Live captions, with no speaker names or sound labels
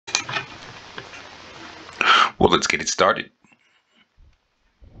Well, let's get it started.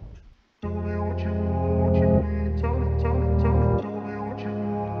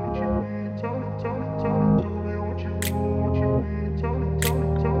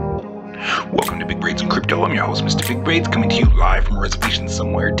 Welcome to Big Braids and Crypto. I'm your host, Mr. Big Braids, coming to you live from a reservation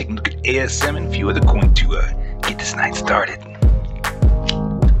somewhere, taking a look at ASM and a few other coins to get this night started.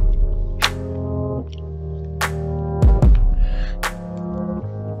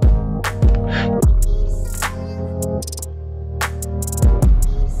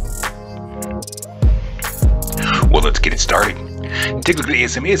 Well, let's get it started. Take a look at the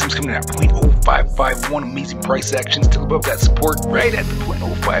ASM. ASM's coming in at 0.0551. Amazing price action. Still above that support. Right at the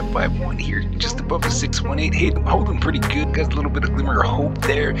 0.0551 here. Just above the 618 hit. Holding pretty good. Got a little bit of glimmer of hope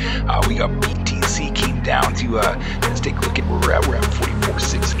there. We got BTC came down to, let's take a look at where we're at. We're at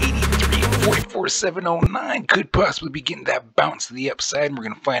 44,683. 44,709. Could possibly be getting that bounce to the upside. And we're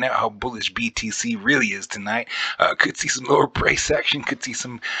going to find out how bullish BTC really is tonight. Could see some lower price action. Could see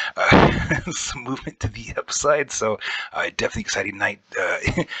some some movement to the upside. So definitely exciting night.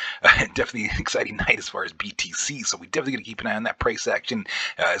 Definitely an exciting night as far as BTC. So we definitely got to keep an eye on that price action.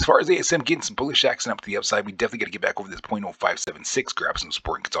 As far as ASM getting some bullish action up to the upside, we definitely got to get back over this 0.0576, grab some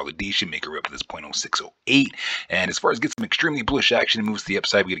support and consolidation, make her way up to this 0.0608. And as far as get some extremely bullish action and moves to the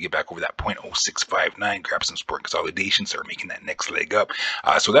upside, we got to get back over that 0.0659, grab some support and consolidation, start making that next leg up.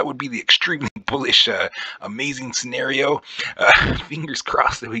 So that would be the extremely bullish, amazing scenario. Fingers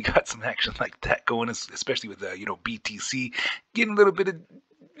crossed that we got some action like that going, especially with BTC getting a little bit of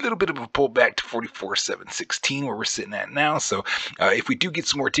a pullback to 44,716 where we're sitting at now. So if we do get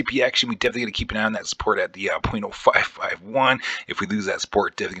some more TP action, we definitely got to keep an eye on that support at the 0.0551. If we lose that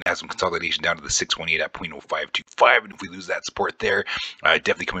support, definitely gonna have some consolidation down to the 618 at 0.0525. And if we lose that support there,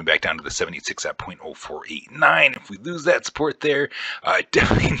 definitely coming back down to the 786 at 0.0489. If we lose that support there,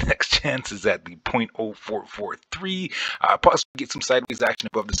 definitely next chance is at the 0.0443. Possibly get some sideways action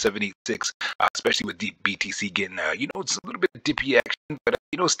above the 786, especially with BTC getting it's a little bit of dippy action, but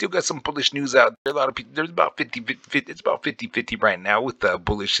still got some bullish news out there. A lot of people, there's about 50-50, it's about 50-50 right now with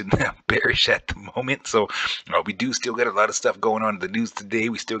bullish and bearish at the moment. So we do still got a lot of stuff going on in the news today.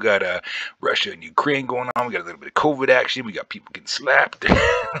 We still got Russia and Ukraine going on. We got a little bit of COVID action. We got people getting slapped.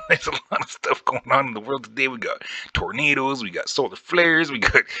 There's a lot of stuff going on in the world today. We got tornadoes. We got solar flares. We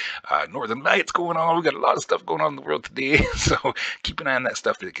got northern lights going on. We got a lot of stuff going on in the world today. So keep an eye on that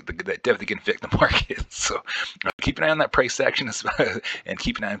stuff that definitely can affect the market. So keep an eye on that price action and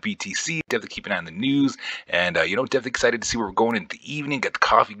keep an eye on BTC. Definitely keep an eye on the news. And definitely excited to see where we're going in the evening. Got the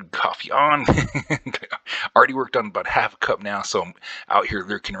coffee on. Already worked on about half a cup now, so I'm out here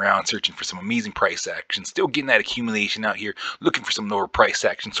lurking around searching for some amazing price action. Still getting that accumulation out here, looking for some lower price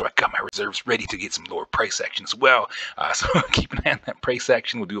action. So I got my reserves ready to get some lower price action as well. So keep an eye on that price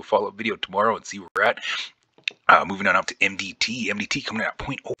action. We'll do a follow-up video tomorrow and see where we're at. Moving on up to MDT. MDT coming out at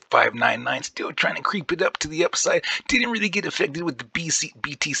 0.0599, still trying to creep it up to the upside. Didn't really get affected with the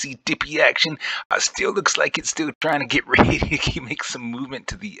BTC dippy action. Still looks like it's still trying to get ready to make some movement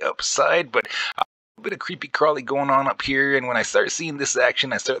to the upside, but a bit of creepy crawly going on up here. And when I start seeing this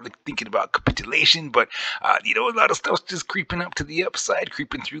action, I start thinking about capitulation. But a lot of stuff's just creeping up to the upside,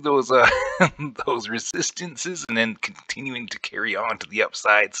 creeping through those those resistances, and then continuing to carry on to the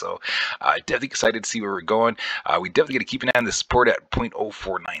upside. So definitely excited to see where we're going. We definitely got to keep an eye on the support at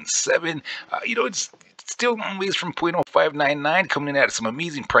 0.0497. It's still long ways from 0.0599, coming in at some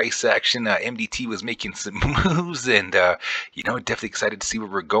amazing price action. MDT was making some moves, and definitely excited to see where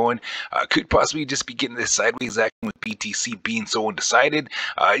we're going. Could possibly just be getting this sideways action with BTC being so undecided.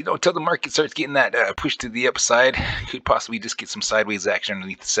 Until the market starts getting that push to the upside, could possibly just get some sideways action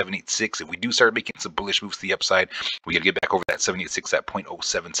underneath the 786. If we do start making some bullish moves to the upside, we got to get back over that 786 at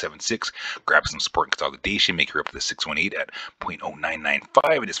 0.0776, grab some support and consolidation, make her up to the 618 at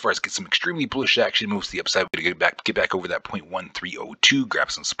 0.0995. And as far as get some extremely bullish action moves to the upside, we're going to get back over that 0.1302,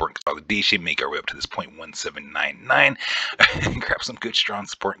 grab some support and consolidation, make our way up to this 0.1799, grab some good strong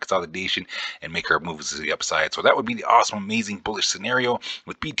support and consolidation, and make our moves to the upside. So that would be the awesome, amazing bullish scenario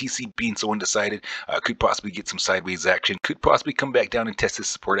with BTC being so undecided. Could possibly get some sideways action, could possibly come back down and test this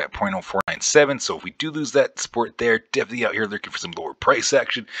support at 0.0497. So if we do lose that support there, definitely out here looking for some lower price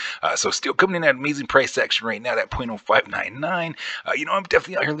action. So still coming in at amazing price action right now, that 0.0599. I'm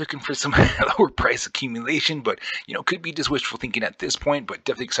definitely out here looking for some lower price accumulation, but could be just wishful thinking at this point. But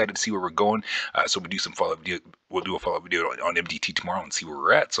definitely excited to see where we're going. So we'll do some follow-up video. We'll do a follow-up video on MDT tomorrow and see where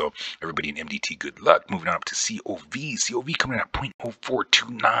we're at. So everybody in MDT, good luck. Moving on up to COV. COV coming in at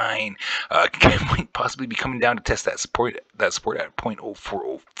 0.0429. Might possibly be coming down to test that support at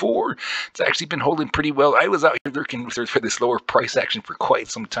 0.0404. It's actually been holding pretty well. I was out here looking for this lower price action for quite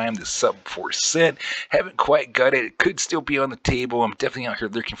some time. This sub 4 cent. Haven't quite got it. It could still be on the table. I'm definitely out here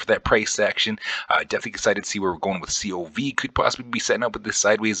looking for that price action. Definitely excited to see where we're going with COV. Could possibly be setting up with this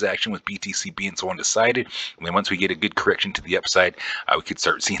sideways action with BTC being so undecided. And then once we get a good correction to the upside, we could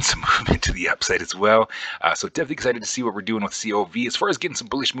start seeing some movement to the upside as well. So definitely excited to see what we're doing with COV. As far as getting some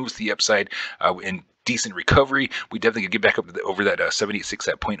bullish moves to the upside and decent recovery, we definitely could get back up to over that 786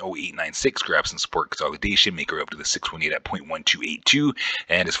 at 0.0896, grab some support consolidation, make her up to the 618 at 0.1282.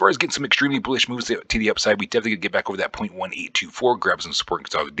 And as far as getting some extremely bullish moves to the upside, we definitely could get back over that 0.1824, grab some support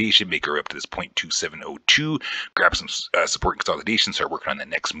consolidation, make her up to this 0.2702, grab some support consolidation, start working on that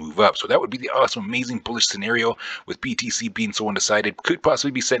next move up. So that would be the awesome, amazing bullish scenario with BTC being so undecided. Could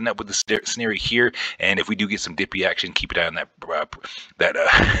possibly be setting up with the scenario here. And if we do get some dippy action, keep an eye on that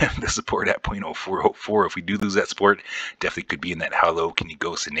the support at 0.0404. If we do lose that support, definitely could be in that how low can you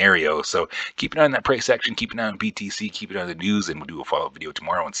go scenario. So keep an eye on that price action, keep an eye on BTC, keep an eye on the news, and we'll do a follow-up video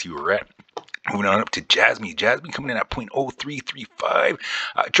tomorrow and see where we're at. Moving on up to Jasmy. Jasmy coming in at 0.0335.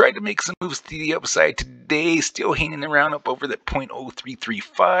 Tried to make some moves to the upside today. Still hanging around up over that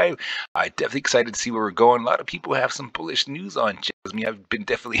 0.0335. Definitely excited to see where we're going. A lot of people have some bullish news on Jasmy. I've been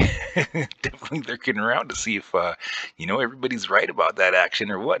definitely lurking around to see if everybody's right about that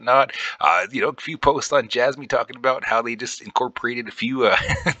action or whatnot. A few posts on Jasmy talking about how they just incorporated a few a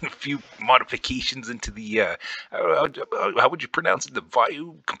few modifications into the how would you pronounce it, the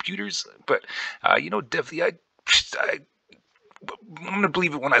Vayu computers, but definitely I'm going to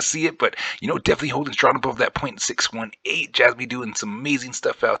believe it when I see it, but, definitely holding strong above that 0.618. Jasmy doing some amazing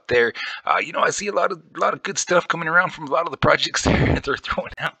stuff out there. I see a lot of good stuff coming around from a lot of the projects that they're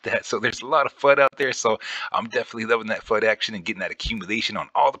throwing out there. So there's a lot of FUD out there. So I'm definitely loving that FUD action and getting that accumulation on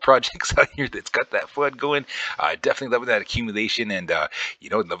all the projects out here that's got that FUD going. Definitely loving that accumulation and,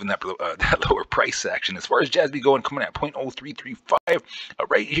 loving that lower price action. As far as Jasmy going, coming at 0.0335,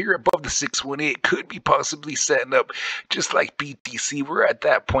 right here above the 618, could be possibly setting up just like BTC. We're at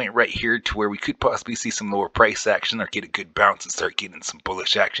that point right here to where we could possibly see some lower price action or get a good bounce and start getting some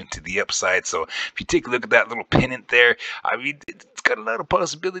bullish action to the upside. So if you take a look at that little pennant there, I mean, it's got a lot of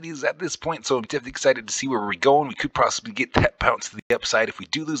possibilities at this point. So I'm definitely excited to see where we're going. We could possibly get that bounce to the upside. If we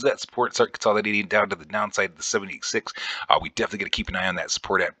do lose that support, start consolidating down to the downside of the 786, we definitely got to keep an eye on that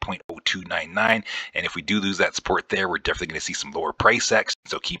support at 0.0299. And if we do lose that support there, we're definitely going to see some lower price action.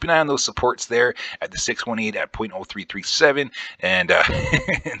 So keep an eye on those supports there at the 618 at 0.0337. And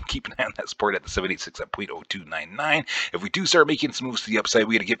keep an eye on that support at the 786 at 0.0299. If we do start making some moves to the upside,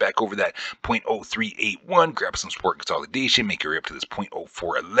 we got to get back over that 0.0381, grab some support consolidation, make our way up to this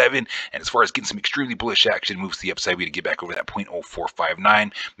 0.0411. And as far as getting some extremely bullish action moves to the upside, we got to get back over that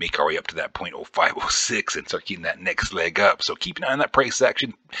 0.0459, make our way up to that 0.0506, and start getting that next leg up. So keep an eye on that price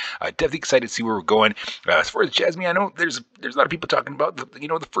action. Definitely excited to see where we're going. As far as Jasmy, I know there's a lot of people talking about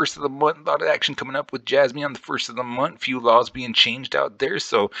the first of the month, a lot of action coming up with Jasmy on the first of the month, few laws being changed out there.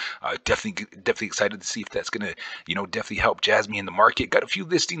 So definitely excited to see if that's gonna definitely help Jasmy in the market. Got a few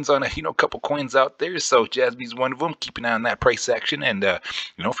listings on a couple coins out there, so Jasmy's one of them. Keep an eye on that price action, and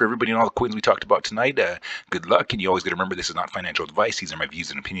for everybody and all the coins we talked about tonight, good luck. And you always got to remember, this is not financial advice. These are my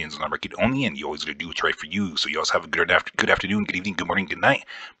views and opinions on the market only, and you always got to do what's right for you. So you also have a good afternoon, good evening, good morning, good night.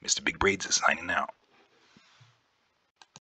 Mr. Big Braids is signing out.